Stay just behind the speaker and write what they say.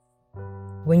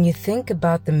When you think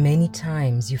about the many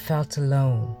times you felt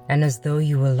alone and as though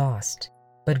you were lost,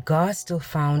 but God still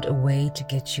found a way to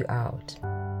get you out.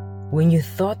 When you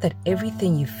thought that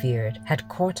everything you feared had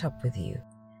caught up with you,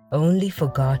 only for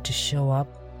God to show up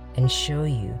and show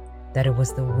you that it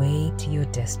was the way to your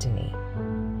destiny.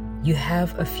 You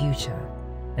have a future,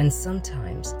 and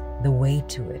sometimes the way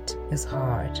to it is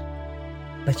hard,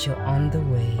 but you're on the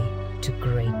way to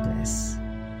greatness.